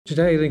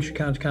Today, Lincolnshire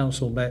County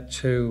Council met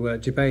to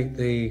debate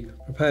the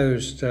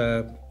proposed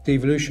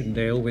devolution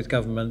deal with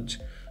government,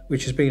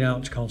 which has been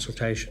out to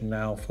consultation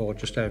now for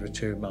just over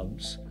 2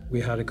 months. We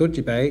had a good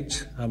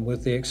debate, and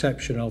with the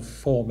exception of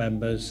 4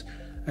 members,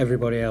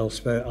 everybody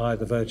else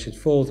either voted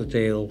for the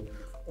deal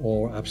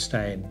or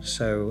abstained.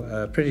 So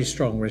a pretty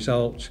strong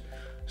result.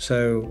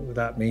 So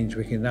that means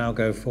we can now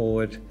go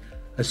forward,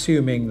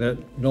 assuming that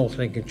North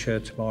Lincolnshire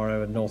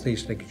tomorrow and North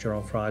East Lincolnshire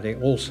on Friday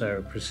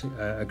also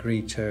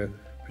agree to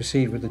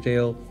proceed with the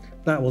deal.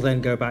 That will then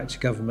go back to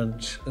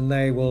government, and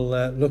they will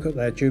look at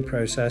their due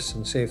process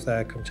and see if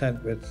they're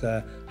content with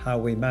how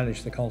we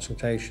manage the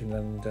consultation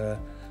and the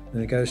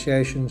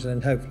negotiations,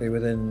 and hopefully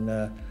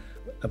within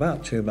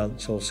about 2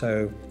 months or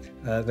so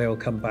they will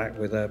come back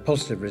with a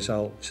positive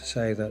result to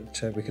say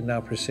that we can now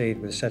proceed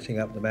with setting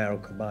up the mayoral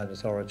combined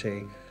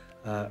authority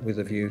with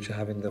a view to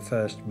having the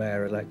first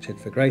mayor elected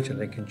for Greater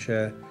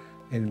Lincolnshire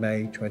in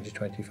May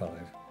 2025.